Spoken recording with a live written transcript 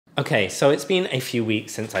Okay, so it's been a few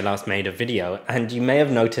weeks since I last made a video, and you may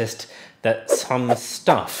have noticed that some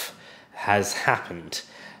stuff has happened.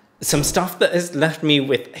 Some stuff that has left me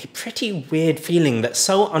with a pretty weird feeling that's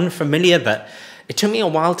so unfamiliar that it took me a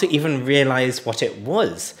while to even realize what it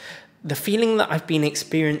was. The feeling that I've been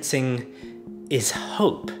experiencing is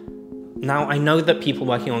hope. Now, I know that people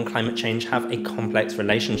working on climate change have a complex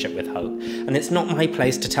relationship with hope, and it's not my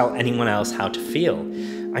place to tell anyone else how to feel.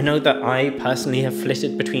 I know that I personally have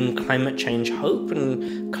flitted between climate change hope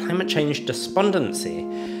and climate change despondency,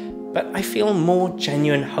 but I feel more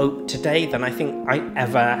genuine hope today than I think I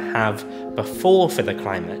ever have before for the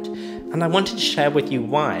climate, and I wanted to share with you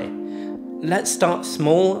why. Let's start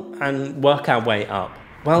small and work our way up.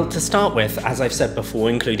 Well, to start with, as I've said before,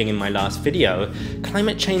 including in my last video,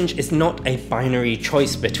 climate change is not a binary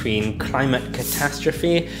choice between climate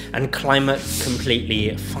catastrophe and climate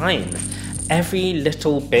completely fine. Every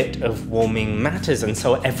little bit of warming matters, and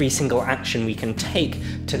so every single action we can take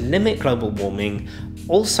to limit global warming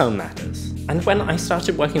also matters. And when I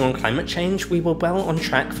started working on climate change, we were well on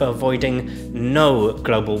track for avoiding no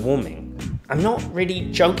global warming. I'm not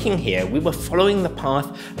really joking here. We were following the path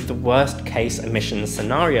of the worst case emissions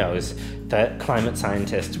scenarios that climate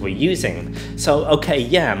scientists were using. So, okay,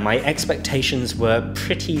 yeah, my expectations were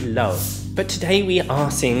pretty low. But today we are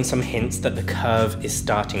seeing some hints that the curve is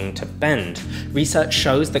starting to bend. Research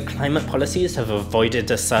shows that climate policies have avoided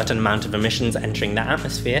a certain amount of emissions entering the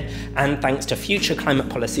atmosphere, and thanks to future climate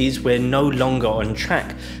policies, we're no longer on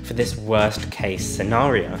track for this worst case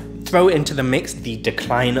scenario. Throw into the mix the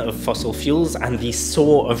decline of fossil fuels and the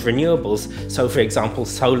soar of renewables. So for example,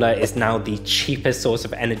 solar is now the cheapest source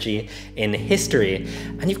of energy in history,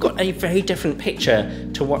 and you've got a very different picture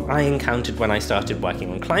to what I encountered when I started working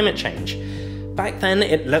on climate change. Back then,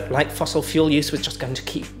 it looked like fossil fuel use was just going to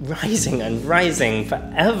keep rising and rising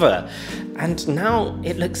forever, and now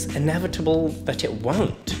it looks inevitable that it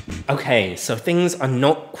won't. Okay, so things are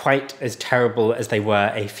not quite as terrible as they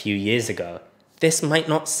were a few years ago. This might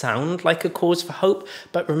not sound like a cause for hope,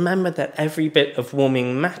 but remember that every bit of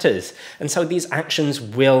warming matters, and so these actions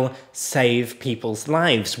will save people's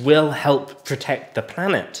lives, will help protect the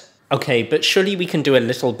planet. Okay, but surely we can do a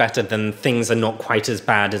little better than things are not quite as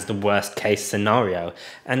bad as the worst case scenario.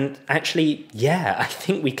 And actually, yeah, I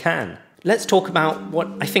think we can. Let's talk about what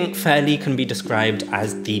I think fairly can be described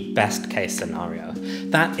as the best case scenario.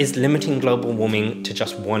 That is limiting global warming to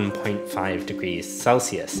just 1.5 degrees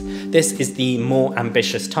Celsius. This is the more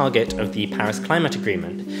ambitious target of the Paris Climate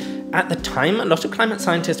Agreement. At the time, a lot of climate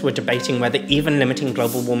scientists were debating whether even limiting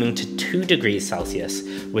global warming to 2 degrees Celsius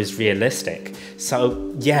was realistic.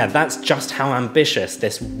 So yeah, that's just how ambitious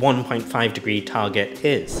this 1.5 degree target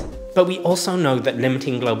is. But we also know that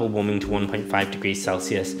limiting global warming to 1.5 degrees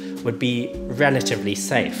Celsius would be relatively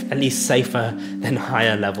safe, at least safer than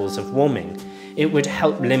higher levels of warming. It would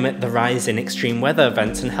help limit the rise in extreme weather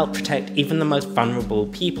events and help protect even the most vulnerable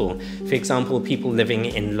people, for example, people living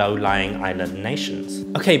in low-lying island nations.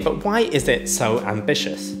 Okay, but why is it so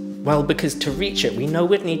ambitious? Well, because to reach it, we know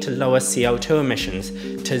we'd need to lower CO2 emissions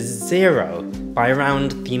to 0 by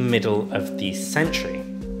around the middle of the century.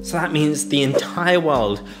 So that means the entire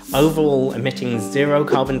world overall emitting 0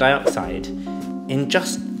 carbon dioxide in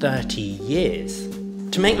just 30 years.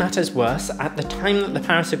 To make matters worse, at the time that the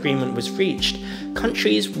Paris Agreement was reached,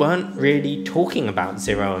 countries weren't really talking about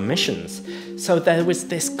 0 emissions. So there was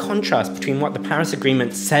this contrast between what the Paris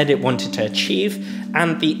Agreement said it wanted to achieve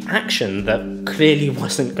and the action that clearly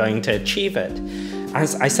wasn't going to achieve it.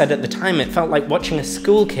 As I said at the time, it felt like watching a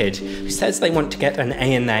school kid who says they want to get an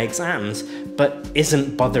A in their exams, but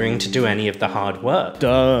isn't bothering to do any of the hard work.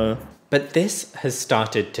 Duh. But this has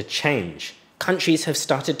started to change. Countries have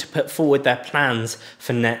started to put forward their plans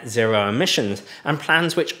for net zero emissions, and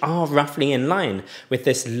plans which are roughly in line with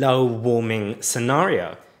this low warming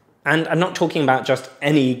scenario. And I'm not talking about just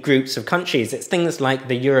any groups of countries, it's things like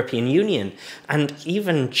the European Union and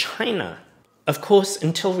even China. Of course,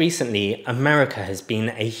 until recently, America has been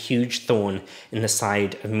a huge thorn in the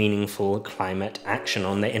side of meaningful climate action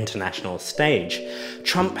on the international stage.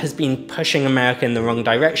 Trump has been pushing America in the wrong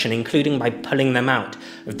direction, including by pulling them out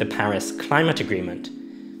of the Paris Climate Agreement.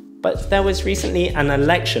 But there was recently an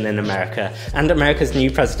election in America, and America's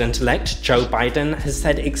new president-elect, Joe Biden, has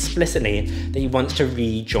said explicitly that he wants to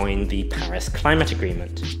rejoin the Paris Climate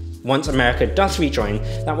Agreement. Once America does rejoin,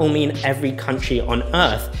 that will mean every country on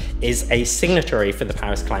Earth is a signatory for the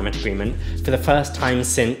Paris Climate Agreement for the first time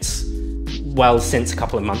since a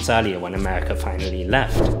couple of months earlier when America finally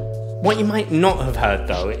left. What you might not have heard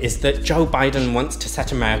though is that Joe Biden wants to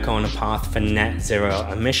set America on a path for net zero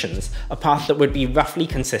emissions, a path that would be roughly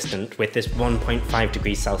consistent with this 1.5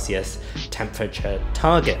 degrees Celsius temperature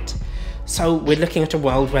target. So we're looking at a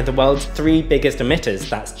world where the world's three biggest emitters,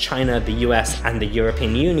 that's China, the US and the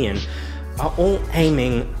European Union, are all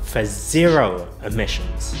aiming for zero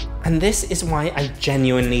emissions. And this is why I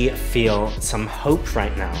genuinely feel some hope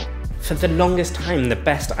right now. For the longest time, the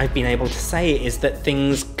best I've been able to say is that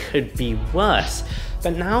things could be worse.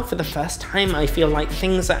 But now, for the first time, I feel like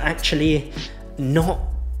things are actually not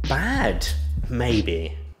bad,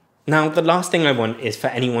 maybe. Now, the last thing I want is for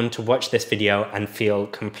anyone to watch this video and feel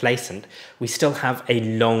complacent. We still have a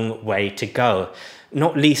long way to go.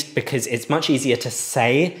 Not least because it's much easier to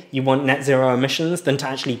say you want net zero emissions than to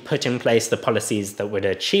actually put in place the policies that would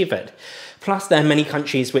achieve it. Plus, there are many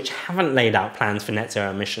countries which haven't laid out plans for net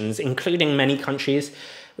zero emissions, including many countries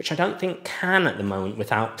which I don't think can at the moment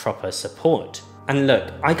without proper support. And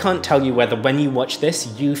look, I can't tell you whether when you watch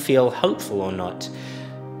this you feel hopeful or not,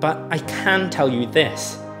 but I can tell you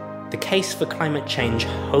this. The case for climate change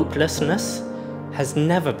hopelessness has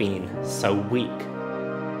never been so weak.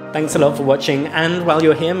 Thanks a lot for watching, and while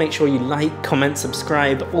you're here, make sure you like, comment,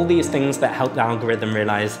 subscribe, all these things that help the algorithm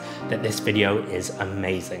realize that this video is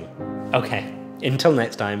amazing. Okay, until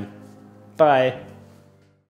next time, bye.